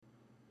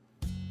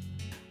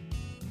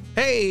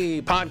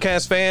Hey,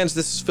 podcast fans,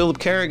 this is Philip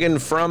Kerrigan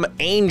from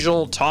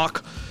Angel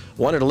Talk.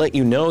 Wanted to let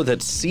you know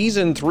that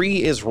Season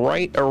 3 is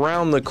right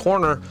around the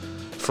corner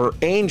for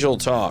Angel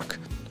Talk.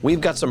 We've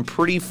got some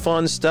pretty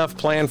fun stuff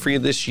planned for you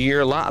this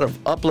year, a lot of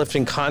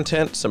uplifting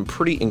content, some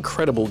pretty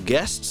incredible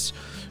guests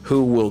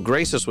who will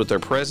grace us with their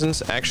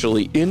presence,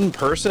 actually in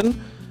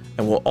person,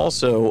 and we'll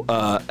also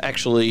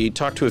actually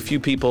talk to a few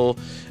people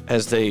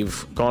as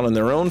they've gone on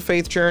their own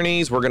faith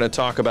journeys. We're going to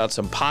talk about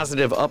some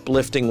positive,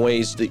 uplifting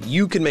ways that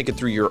you can make it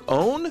through your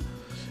own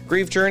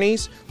grief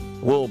journeys.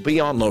 We'll be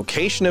on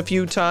location a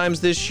few times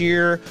this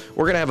year.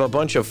 We're going to have a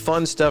bunch of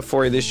fun stuff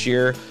for you this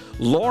year.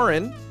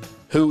 Lauren,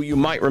 who you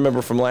might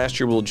remember from last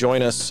year, will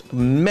join us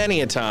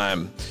many a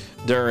time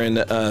during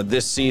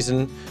this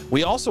season.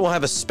 We also will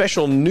have a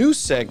special news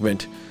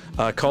segment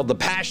called The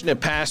Passionate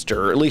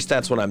Pastor, or at least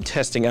that's what I'm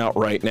testing out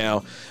right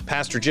now.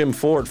 Pastor Jim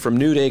Ford from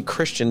New Day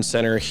Christian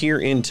Center here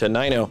in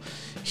Tenino.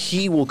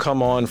 He will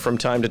come on from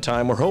time to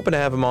time. We're hoping to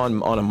have him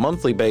on a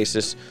monthly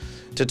basis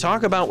to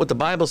talk about what the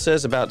Bible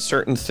says about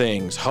certain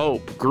things: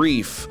 hope,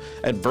 grief,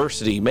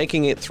 adversity,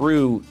 making it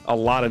through a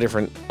lot of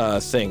different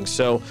things.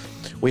 So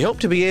we hope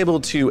to be able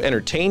to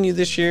entertain you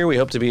this year. We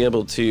hope to be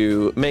able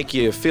to make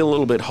you feel a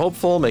little bit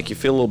hopeful, make you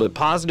feel a little bit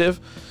positive.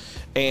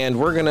 And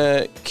we're going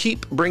to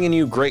keep bringing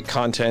you great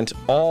content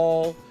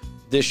all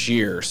this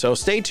year. So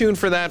stay tuned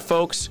for that,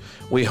 folks.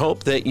 We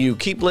hope that you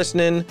keep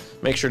listening.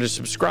 Make sure to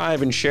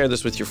subscribe and share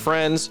this with your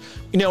friends.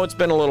 You know, it's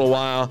been a little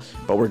while,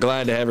 but we're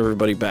glad to have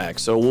everybody back.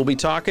 So we'll be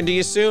talking to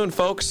you soon,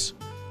 folks.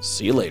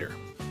 See you later.